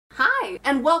Hi,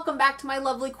 and welcome back to my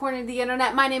lovely corner of the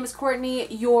internet. My name is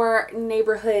Courtney, your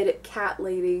neighborhood cat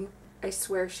lady. I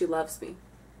swear she loves me.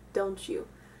 Don't you?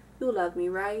 You love me,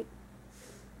 right?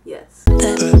 Yes. So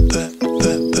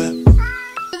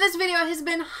this video has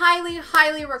been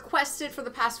highly requested for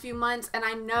the past few months, and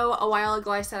I know a while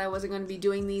ago I said I wasn't going to be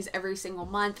doing these every single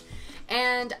month,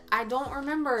 and I don't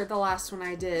remember the last one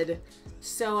I did.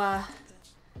 So,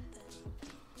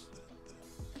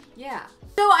 yeah.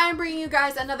 So I am bringing you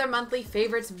guys another monthly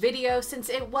favorites video since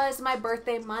it was my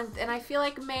birthday month, and I feel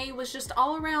like May was just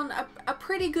all around a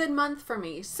pretty good month for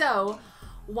me. So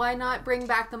why not bring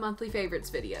back the monthly favorites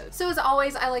videos? So as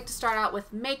always, I like to start out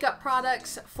with makeup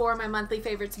products for my monthly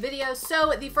favorites videos.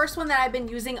 So the first one that I've been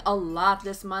using a lot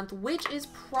this month, which is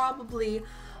probably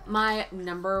my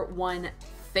 #1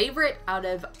 favorite out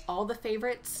of all the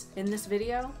favorites in this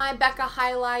video, my Becca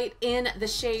highlight in the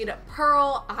shade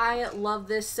Pearl. I love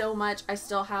this so much. I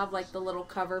still have like the little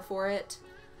cover for it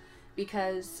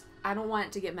because I don't want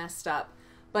it to get messed up,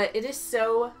 but it is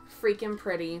so freaking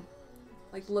pretty.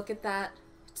 Like, look at that.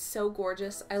 It's so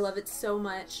gorgeous. I love it so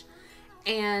much,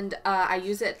 and I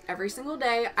use it every single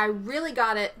day. I really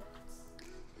got it.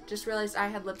 Just realized I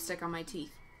had lipstick on my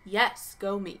teeth. Yes,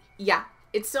 go me. Yeah.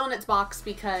 It's still in its box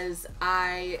because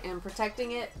I am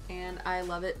protecting it and I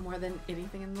love it more than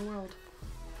anything in the world.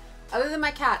 Other than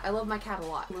my cat. I love my cat a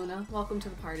lot. Luna, welcome to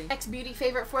the party. Next beauty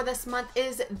favorite for this month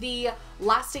is the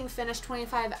Lasting Finish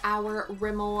 25-Hour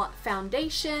Rimmel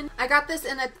Foundation. I got this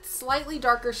in a slightly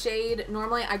darker shade.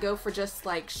 Normally I go for just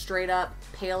like straight up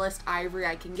palest ivory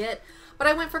I can get, but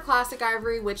I went for classic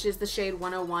ivory, which is the shade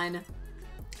 101.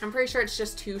 I'm pretty sure it's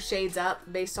just 2 shades up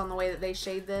based on the way that they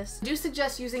shade this. I do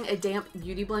suggest using a damp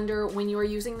beauty blender when you are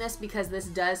using this because this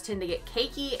does tend to get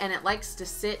cakey and it likes to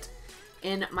sit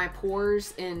in my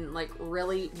pores in like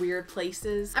really weird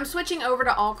places. I'm switching over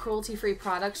to all cruelty-free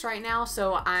products right now,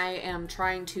 so I am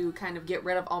trying to kind of get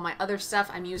rid of all my other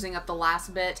stuff. I'm using up the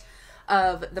last bit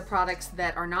of the products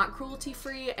that are not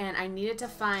cruelty-free, and I needed to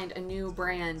find a new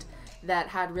brand that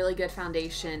had really good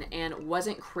foundation and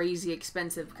wasn't crazy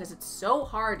expensive because it's so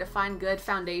hard to find good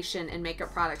foundation and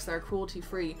makeup products that are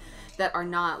cruelty-free that are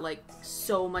not like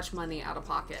so much money out of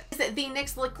pocket. The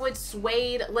NYX Liquid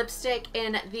Suede lipstick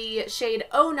in the shade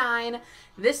 09.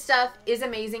 This stuff is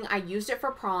amazing. I used it for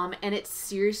prom and it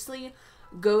seriously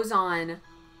goes on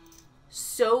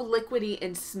so liquidy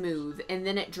and smooth, and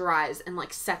then it dries in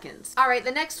like seconds. All right,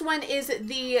 the next one is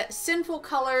the Sinful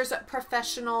Colors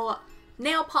Professional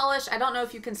Nail Polish. I don't know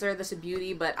if you consider this a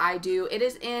beauty, but I do. It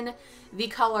is in the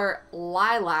color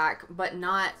Lilac, but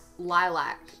not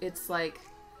lilac. It's like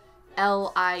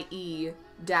LIE-LAC.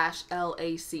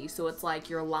 So it's like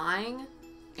you're lying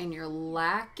and you're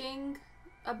lacking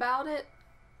about it.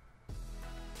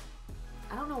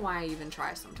 I don't know why I even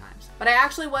try sometimes. But I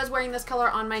actually was wearing this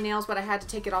color on my nails, but I had to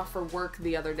take it off for work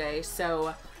the other day.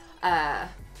 So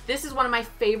this is one of my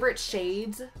favorite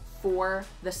shades for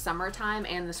the summertime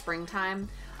and the springtime.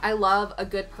 I love a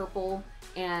good purple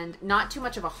and not too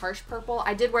much of a harsh purple.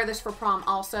 I did wear this for prom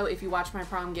also. If you watch my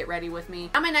prom get ready with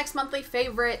me. Now my next monthly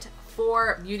favorite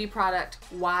for beauty product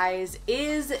wise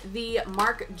is the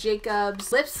Marc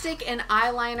Jacobs lipstick and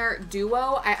eyeliner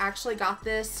duo. I actually got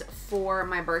this for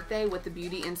my birthday with the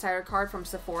Beauty Insider card from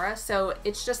Sephora. So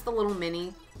it's just the little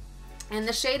mini, and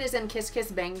the shade is in Kiss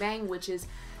Kiss Bang Bang, which is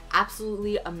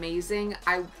absolutely amazing.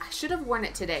 I should have worn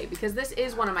it today because this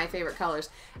is one of my favorite colors,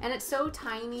 and it's so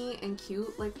tiny and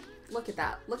cute. Like, look at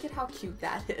that. Look at how cute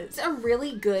that is. It's a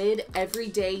really good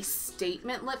everyday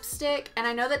statement lipstick, and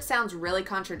I know that sounds really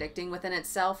contradicting within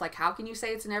itself. Like, how can you say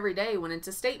it's an everyday when it's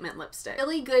a statement lipstick?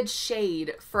 Really good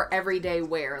shade for everyday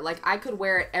wear. Like, I could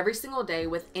wear it every single day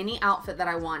with any outfit that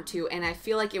I want to, and I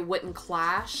feel like it wouldn't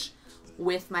clash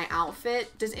with my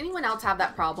outfit. Does anyone else have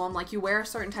that problem? Like, you wear a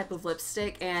certain type of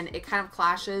lipstick and it kind of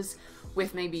clashes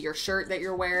with maybe your shirt that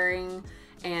you're wearing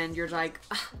and you're like,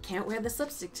 can't wear this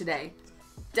lipstick today.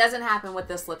 Doesn't happen with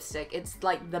this lipstick. It's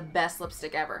like the best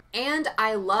lipstick ever. And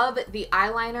I love the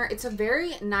eyeliner. It's a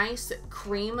very nice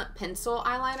cream pencil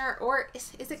eyeliner, or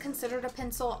is it considered a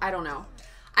pencil? I don't know.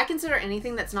 I consider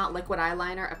anything that's not liquid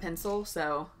eyeliner a pencil,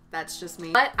 so that's just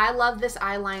me. But I love this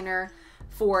eyeliner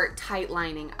for tight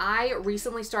lining. I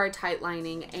recently started tight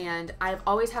lining, and I've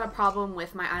always had a problem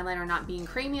with my eyeliner not being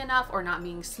creamy enough or not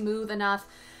being smooth enough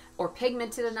or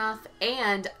pigmented enough,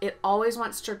 and it always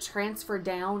wants to transfer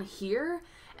down here,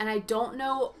 and I don't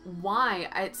know why.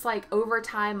 It's like over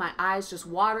time my eyes just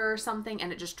water or something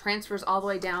and it just transfers all the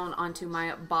way down onto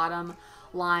my bottom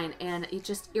line, and it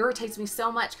just irritates me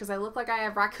so much because I look like I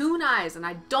have raccoon eyes and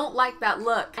I don't like that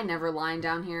look. I never line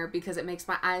down here because it makes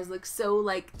my eyes look so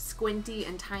like squinty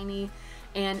and tiny,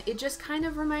 and it just kind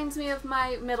of reminds me of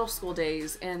my middle school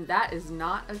days, and that is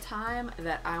not a time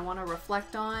that I want to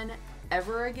reflect on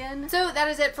ever again. So that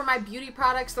is it for my beauty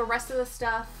products. The rest of the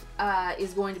stuff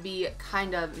is going to be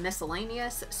kind of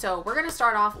miscellaneous. So we're going to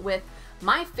start off with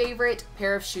my favorite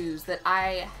pair of shoes that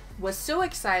I was so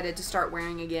excited to start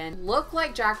wearing again. Look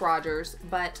like Jack Rogers,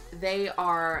 but they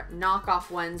are knockoff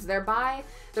ones. They're by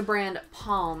the brand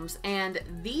Palms, and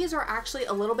these are actually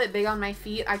a little bit big on my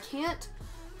feet. I can't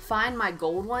find my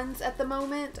gold ones at the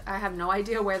moment. I have no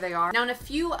idea where they are. Now, in a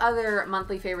few other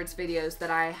monthly favorites videos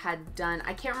that I had done,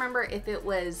 I can't remember if it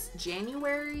was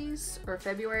January's or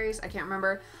February's, I can't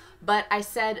remember, but I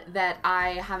said that I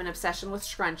have an obsession with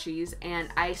scrunchies, and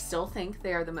I still think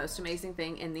they are the most amazing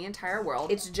thing in the entire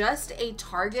world. It's just a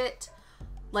Target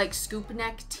like scoop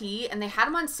neck tee, and they had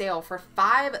them on sale for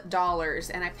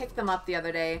 $5, and I picked them up the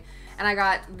other day, and I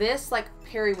got this like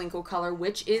periwinkle color,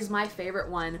 which is my favorite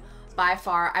one by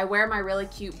far. I wear my really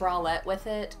cute bralette with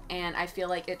it, and I feel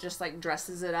like it just like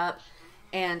dresses it up.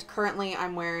 And currently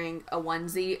I'm wearing a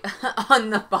onesie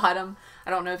on the bottom. I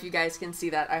don't know if you guys can see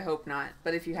that. I hope not.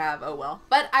 But if you have, oh well.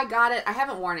 But I got it. I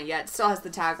haven't worn it yet. It still has the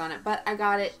tag on it. But I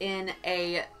got it in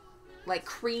a like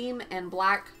cream and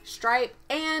black stripe.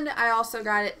 And I also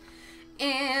got it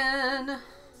in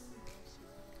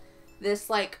this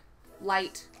like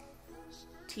light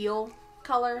teal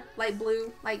color, light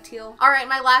blue, light teal. All right,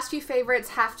 my last few favorites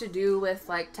have to do with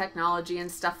like technology and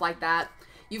stuff like that.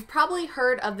 You've probably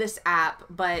heard of this app,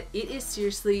 but it is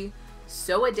seriously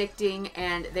so addicting,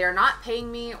 and they're not paying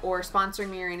me or sponsoring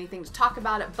me or anything to talk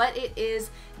about it, but it is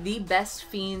the Best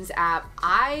Fiends app.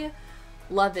 I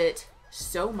love it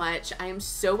so much. I am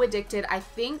so addicted. I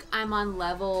think I'm on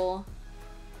level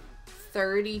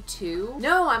 32.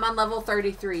 No, I'm on level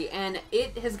 33, and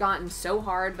it has gotten so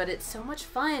hard, but it's so much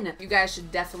fun. You guys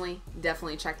should definitely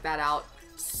check that out.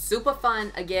 Super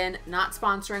fun. Again, not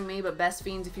sponsoring me, but Best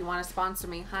Fiends, if you want to sponsor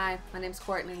me. Hi, my name's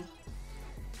Courtney.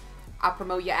 I'll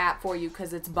promote your app for you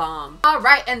because it's bomb. All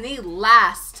right, and the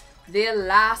last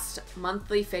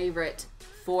monthly favorite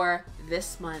for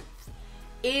this month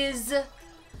is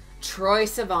Troye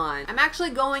Sivan. I'm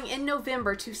actually going in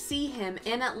November to see him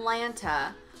in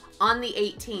Atlanta on the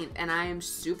 18th, and I am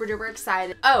super duper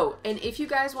excited. Oh, and if you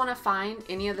guys want to find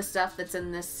any of the stuff that's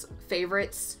in this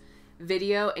favorites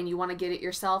video and you want to get it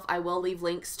yourself, I will leave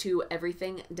links to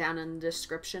everything down in the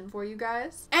description for you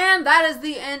guys. And that is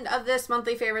the end of this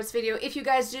monthly favorites video. If you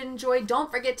guys did enjoy, don't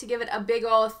forget to give it a big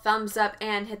old thumbs up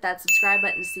and hit that subscribe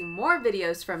button to see more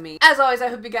videos from me. As always, I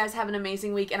hope you guys have an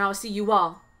amazing week, and I will see you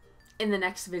all in the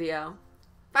next video.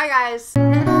 Bye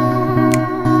guys.